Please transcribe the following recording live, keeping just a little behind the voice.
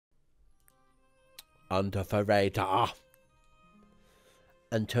under Ferreira.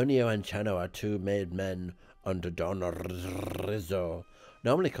 Antonio and Chano are two made men under Don Rizzo.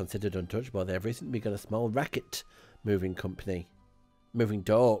 Normally considered untouchable, they have recently begun a small racket moving company. Moving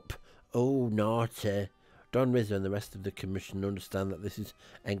dope. Oh, naughty. Don Rizzo and the rest of the commission understand that this is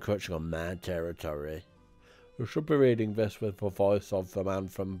encroaching on my territory. You should be reading this with the voice of the man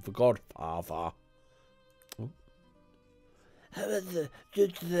from The Godfather. However, due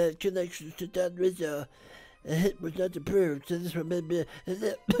to the connections to Don Rizzo, a hit was not approved, so this one may be...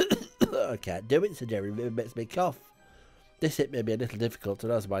 I can't do it, Sir Jerry, it makes me cough. This hit may be a little difficult,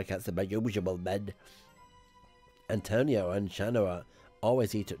 and that's why I can't say my usual men. Antonio and Chanoa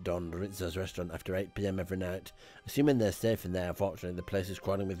always eat at Don Rizzo's restaurant after 8 PM every night. Assuming they're safe in there, unfortunately, the place is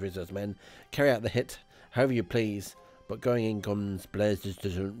crawling with Rizzo's men. Carry out the hit however you please, but going in guns blazes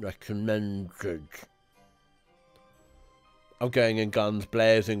doesn't recommend it. I'm going in guns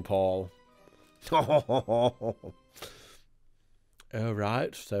blazing, Paul.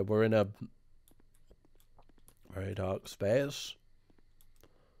 Alright, so we're in a very dark space.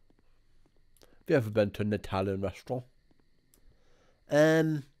 Have you ever been to an Italian restaurant?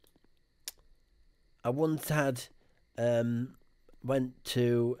 I once had went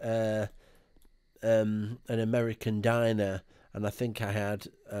to an American diner, and I think I had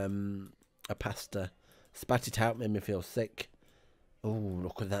a pasta. Spat it out, made me feel sick. Oh,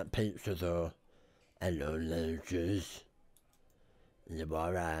 look at that pizza though. Hello, ladies. Is it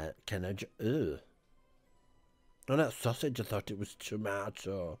alright? Can I oh, that sausage, I thought it was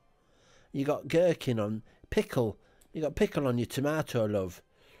tomato. You got gherkin on pickle. You got pickle on your tomato, love.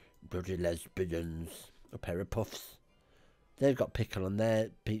 Bloody lesbians. A pair of puffs. They've got pickle on their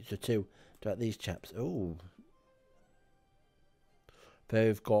pizza too. About these chaps. Oh.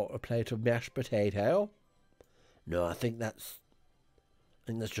 They've got a plate of mashed potato. No, I think that's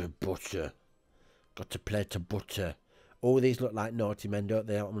just butter. Got a plate of butter. Oh, these look like naughty men, don't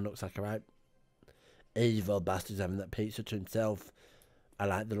they? That one looks like a right evil bastard's having that pizza to himself. I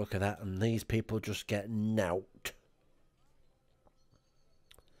like the look of that, and these people just get knout.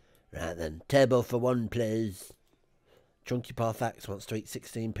 Right then, table for one, please. Chunky Parthax wants to eat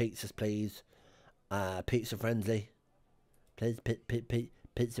 16 pizzas, please. Pizza frenzy, please.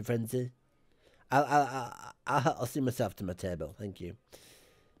 Pizza frenzy. I'll see myself to my table, thank you.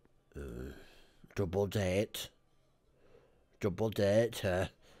 Double date. Double date.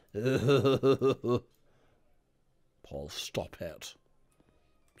 Paul, stop it.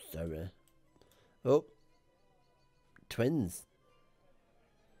 Sorry. Oh. Twins.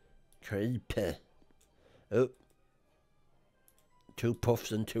 Creepy. Oh. 2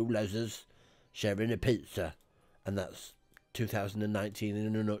 puffs and 2 lezers sharing a pizza. And that's 2019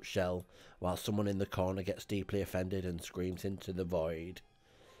 in a nutshell, while someone in the corner gets deeply offended and screams into the void.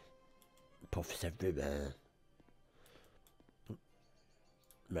 Puffs everywhere.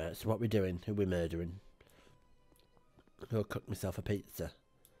 Right, so what we doing? Who we murdering? Who'll cook myself a pizza?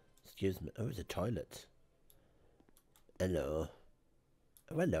 Excuse me. Oh, it's a toilet. Hello.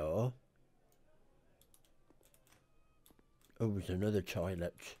 Oh, hello. Oh, there's another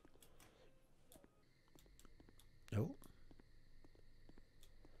toilet. Oh.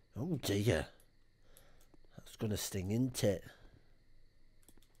 Oh dear. That's gonna sting, isn't it?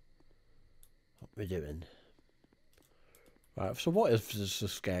 What we doing? Right, so what is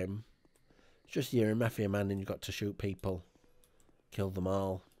this game? It's just you're a mafia man and you've got to shoot people. Kill them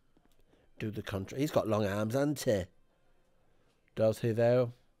all. Do the contract. He's got long arms, hasn't he? Does he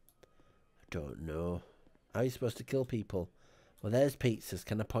though? I don't know. How are you supposed to kill people? Well, there's pizzas.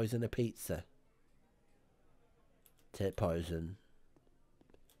 Can I poison a pizza? Take poison.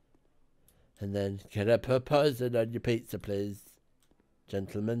 And then, can I put poison on your pizza, please?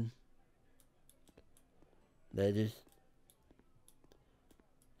 Gentlemen? Ladies?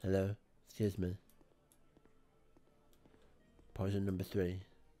 Hello? Excuse me. Poison number 3.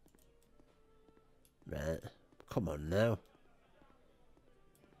 Right. Come on now.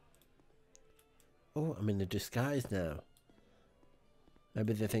 Oh, I'm in a disguise now.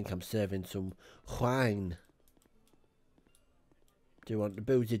 Maybe they think I'm serving some wine. Do you want the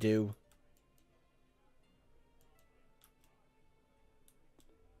boozy do?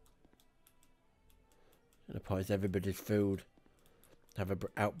 I'm gonna poison everybody's food. Have an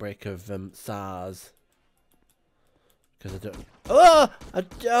outbreak of SARS. Because I don't...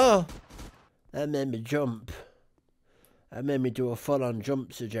 Oh! That made me jump. That made me do a full-on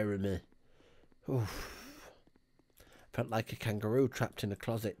jump, Sir Jeremy. Oof. Felt like a kangaroo trapped in a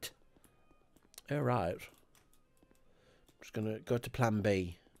closet. Alright. Just gonna go to plan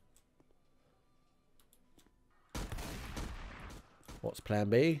B. What's plan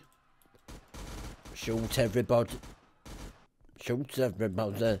B? Shoot everybody. Shoot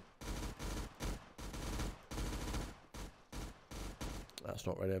everybody. That's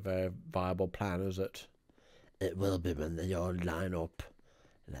not really a very viable plan, is it? It will be when they all line up.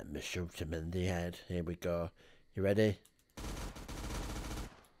 Let me shoot him in the head. Here we go. You ready?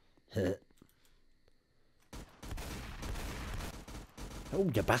 Oh,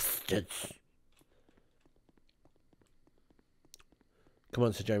 you bastards. Come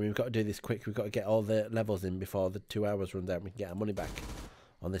on, Sir Jeremy, we've got to do this quick. We've got to get all the levels in before the 2 hours runs out. We can get our money back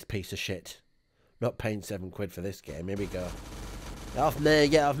on this piece of shit. Not paying £7 for this game. Here we go. Get off me,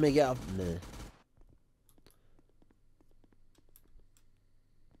 get off me, get off me.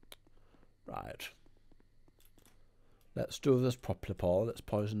 Right. Let's do this properly, Paul. Let's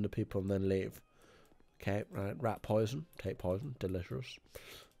poison the people and then leave. Okay, right. Rat poison. Take poison. Delicious.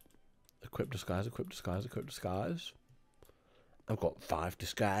 Equip disguise, equip disguise, equip disguise. I've got 5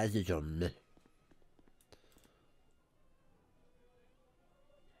 disguises on me.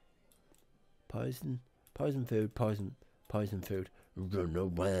 Poison. Poison food, poison. Poison food. Run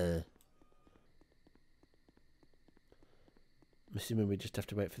away. I'm assuming we just have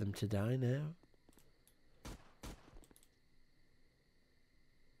to wait for them to die now.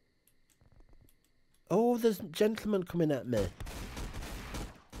 Oh, there's gentlemen coming at me.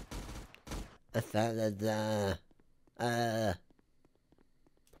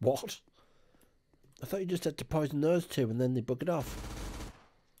 What? I thought you just had to poison those 2 and then they buggered off.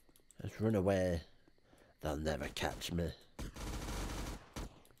 Let's run away. They'll never catch me.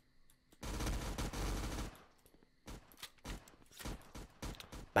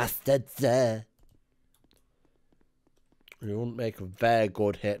 Bastards! You won't make a very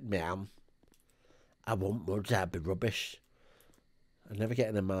good hit, ma'am. I won't much, that'd be rubbish. I'd never get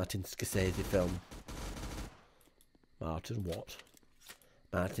in a Martin Scorsese film. Martin what?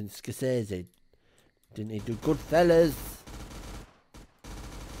 Martin Scorsese. Didn't he do Goodfellas?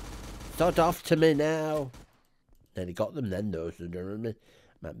 Sod off to me now. Then he got them then, though, so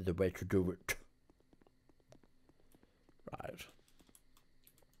might be the way to do it. Right.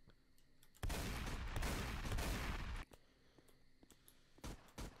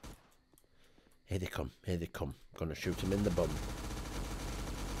 Here they come, here they come. Gonna shoot him in the bum.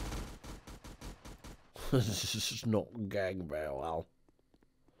 This is not going very well.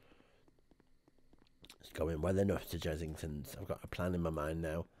 It's going well enough to Jessington's. I've got a plan in my mind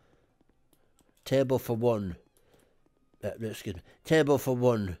now. Table for 1. Excuse me. Table for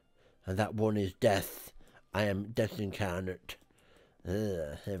 1. And that 1 is death. I am death incarnate.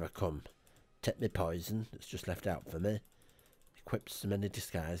 Here I come. Take me poison. It's just left out for me. Equip so many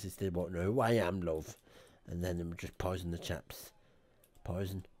disguises they won't know who I am, love. And then we'll just poison the chaps.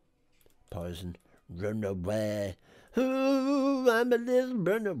 Poison. Poison. Run away. Ooh, I'm a little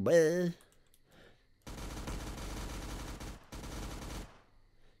runaway.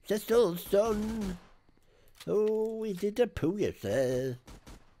 Just old son. Oh, we did a poo, you say.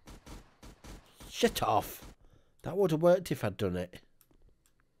 Shut off. That would have worked if I'd done it.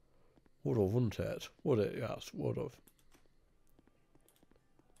 Would have, wouldn't it? Would it? Yes, would have.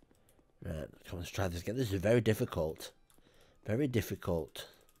 Right, come on, let's try this again. This is very difficult. Very difficult.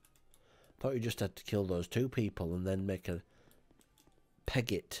 Thought you just had to kill those 2 people and then make a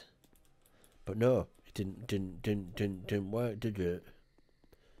peg it. But no, it didn't work, did it?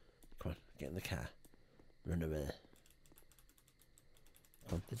 Come on, get in the car. Run away.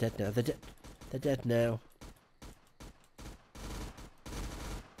 Come on, they're dead now. They're dead now.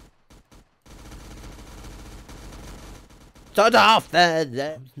 Sod off there!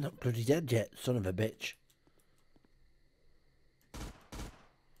 He's not bloody dead yet, son of a bitch.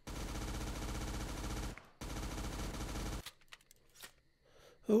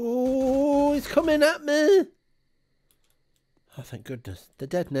 Oh, he's coming at me! Oh, thank goodness. They're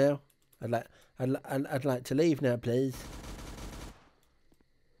dead now. I'd like to leave now, please.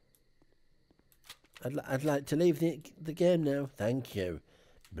 I'd like to leave the game now. Thank you.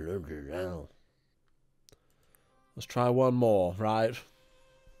 Bloody hell. Let's try one more, right?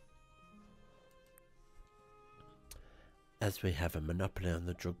 As we have a monopoly on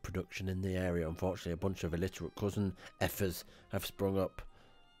the drug production in the area, unfortunately a bunch of illiterate cousin effers have sprung up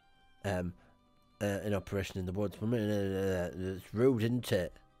in operation in the woods. It's rude, isn't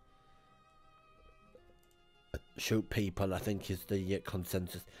it? Shoot people, I think, is the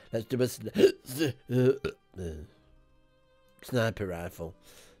consensus. Let's do a sniper rifle.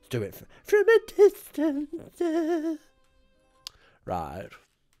 Let's do it from a distance. Right.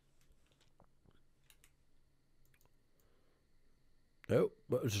 Nope,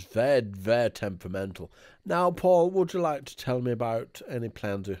 it was very, very temperamental. Now, Paul, would you like to tell me about any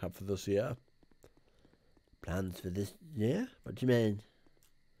plans you have for this year? Plans for this year? What do you mean?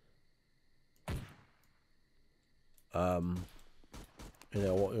 You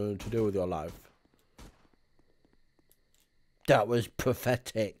know, what you're going to do with your life. That was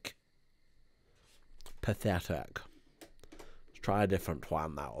pathetic. Pathetic. Let's try a different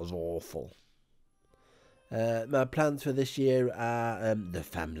one. That was awful. My plans for this year are the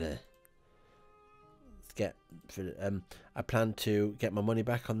family. I plan to get my money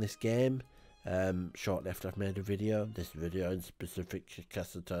back on this game shortly after I've made a video. This video in specific,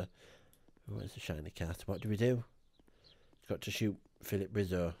 Cassiter. Where's the shiny cat? What do we do? It's got to shoot Philip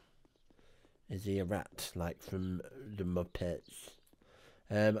Rizzo. Is he a rat like from the Muppets?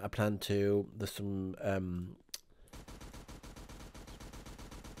 I plan to. There's some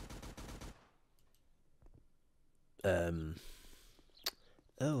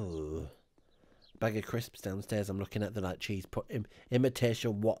oh, bag of crisps downstairs. I'm looking at the like cheese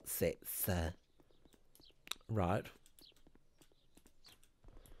imitation what's it, sir? Right.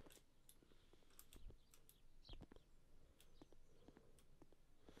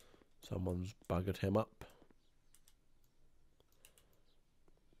 Someone's buggered him up.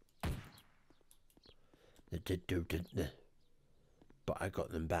 They did do, didn't they? But I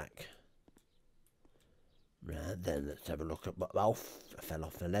got them back. Right then, let's have a look at what. Oh, I fell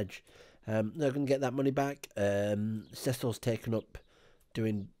off the ledge. They're going to get that money back. Cecil's taken up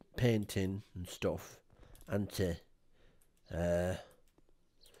doing painting and stuff. And I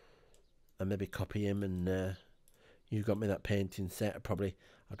maybe copy him and you got me that painting set.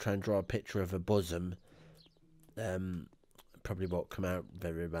 I'll try and draw a picture of a bosom. Probably won't come out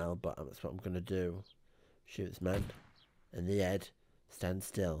very well, but that's what I'm going to do. Shoot this man in the head. Stand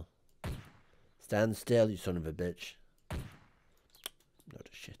still. Stand still, you son of a bitch. Load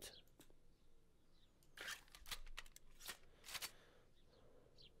of shit.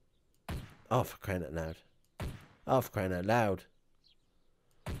 Oh, for crying out loud. Oh, for crying out loud.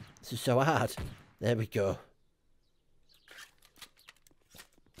 This is so hard. There we go.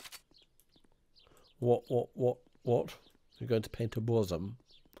 What? You're going to paint a bosom?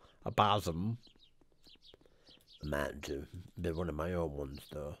 A bosom? I might do. Be one of my own ones,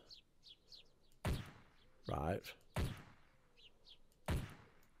 though. Right.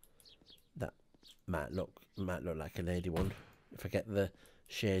 That might look like a lady one if I get the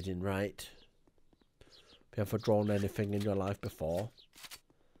shading right. Have you ever drawn anything in your life before?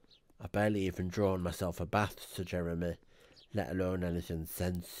 I've barely even drawn myself a bath, Sir Jeremy, let alone anything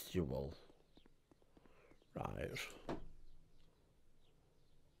sensual. Right.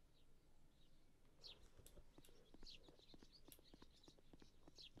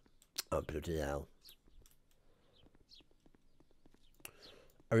 Oh, bloody hell.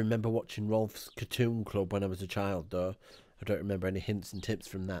 I remember watching Rolf's Cartoon Club when I was a child, though. I don't remember any hints and tips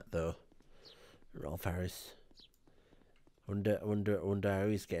from that, though. Rolf Harris. I wonder how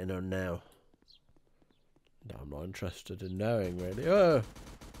he's getting on now. No, I'm not interested in knowing, really. Oh!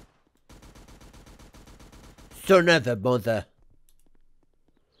 Son of a mother!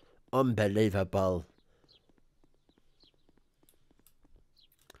 Unbelievable.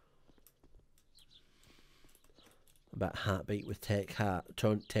 About Heartbeat with Take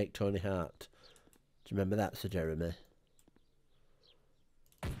Tony Hart. Do you remember that, Sir Jeremy?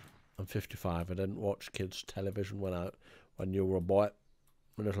 I'm 55. I didn't watch kids' television when you were a boy,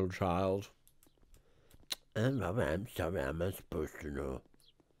 a little child. I'm sorry, I'm not supposed to know.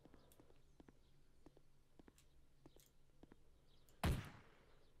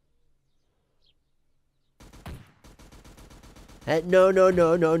 No.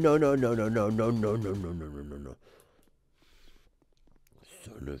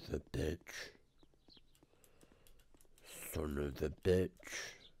 Son of a bitch. Son of the bitch.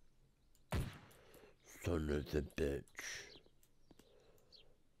 Son of the bitch.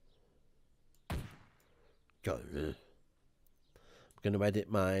 God, I'm going to edit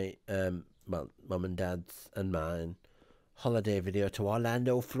my, well, mum and dad's and mine holiday video to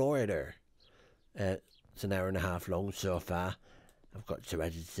Orlando, Florida. It's an hour and a half long so far. I've got to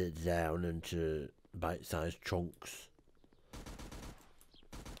edit it down into bite-sized chunks.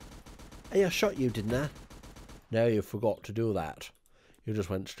 Hey, I shot you, didn't I? No, you forgot to do that. You just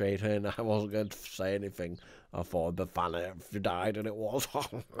went straight in. I wasn't going to say anything. I thought it'd be funny if you died, and it was. I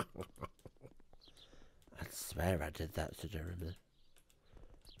swear I did that, Sir Jeremy.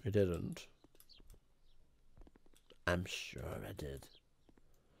 You didn't. I'm sure I did.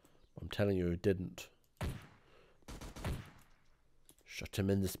 I'm telling you, you didn't. Shot him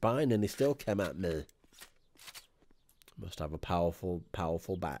in the spine, and he still came at me. Must have a powerful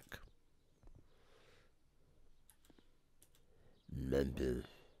back. Remember.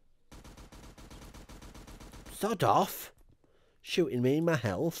 Sod off. Shooting me in my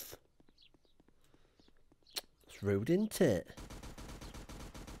health. It's rude, isn't it?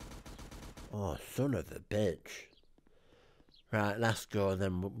 Oh, son of a bitch. Right, last go,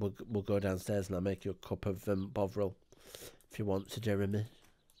 then we'll go downstairs and I'll make you a cup of Bovril. If you want to, Jeremy.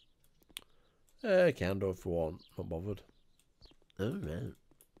 Can do if you want. Not bothered. Oh, right.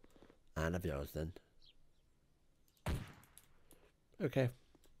 I'll have yours then. Okay.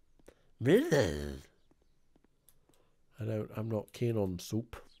 Really? I'm not keen on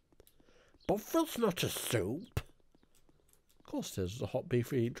soup. Bovril's not a soup. Of course it is. It's a hot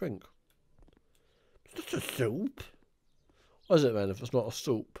beefy drink. It's not a soup. What is it then if it's not a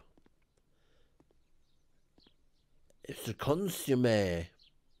soup? It's a consommé.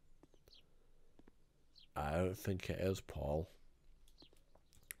 I don't think it is, Paul.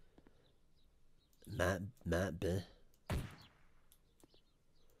 Might be.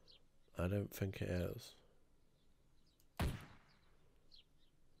 I don't think it is.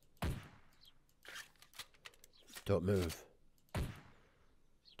 Don't move.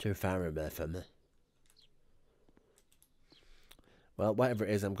 Too far away from me. Well, whatever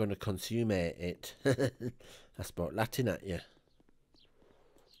it is, I'm going to consume it. I spoke Latin at you.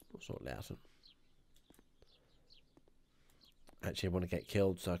 What's not Latin? Actually, I want to get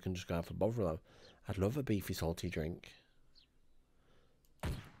killed so I can just go out for Bovril. I'd love a beefy, salty drink.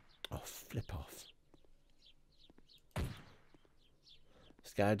 Oh, flip off.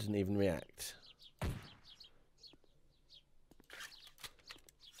 This guy doesn't even react.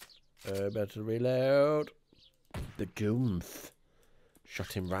 Better reload. The doomph.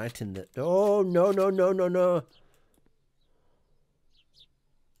 Shot him right in the... Oh, no, no, no, no, no.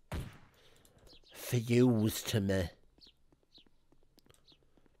 Fuse to me.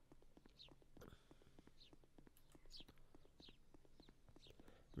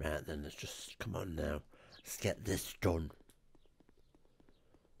 Right then, let's just... Come on now. Let's get this done.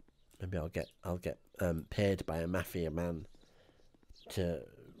 Maybe I'll get paid by a mafia man to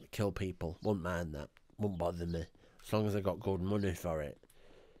kill people. Wouldn't mind that. Wouldn't bother me. As long as I got good money for it.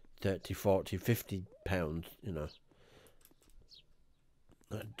 30, 40, 50 pounds, you know.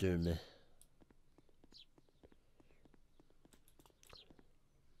 That'd do me.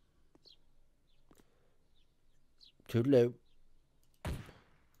 Toodaloo.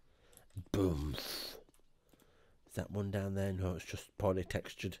 Boom. Is that one down there? No, it's just poorly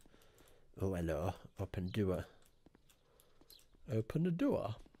textured. Oh, hello. Open door. Open the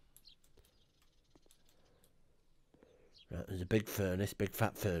door. Right, there's a big furnace, big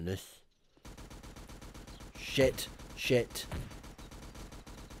fat furnace. Shit, shit.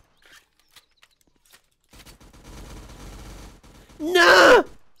 No!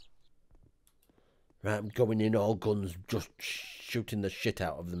 Right, I'm going in all guns, just shooting the shit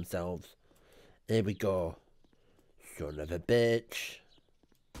out of themselves. Here we go. Son of a bitch.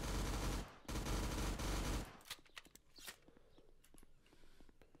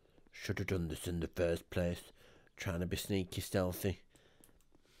 Should have done this in the first place. Trying to be sneaky, stealthy.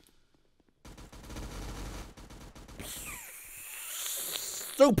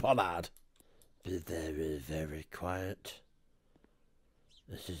 Super lad. Be very, very quiet.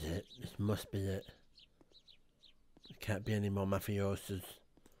 This is it. This must be it. There can't be any more mafiosos.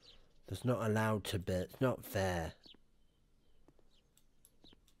 There's not allowed to be. It's not fair.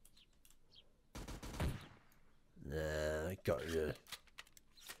 Nah, I got you.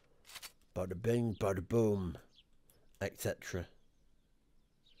 Bada bing, bada boom, etc.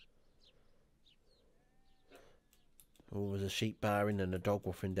 Oh, there's a sheep barring and a dog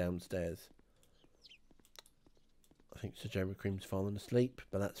woofing downstairs. I think Sir Jeremy Cream's fallen asleep,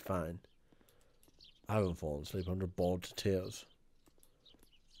 but that's fine. I haven't fallen asleep, I'm bored to tears.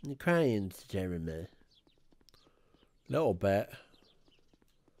 You're crying, Sir Jeremy? Little bit.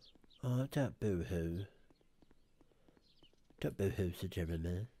 Oh, don't boo-hoo. Don't boo-hoo, Sir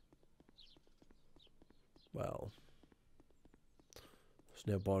Jeremy. Well, there's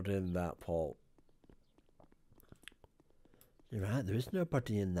nobody in that pot. You're right, there is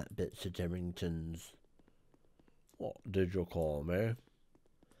nobody in that bit, Sir Jerringtons. What did you call me?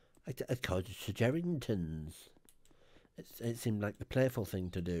 I called you Sir Jerringtons. It seemed like the playful thing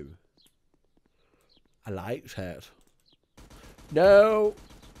to do. I liked it. No!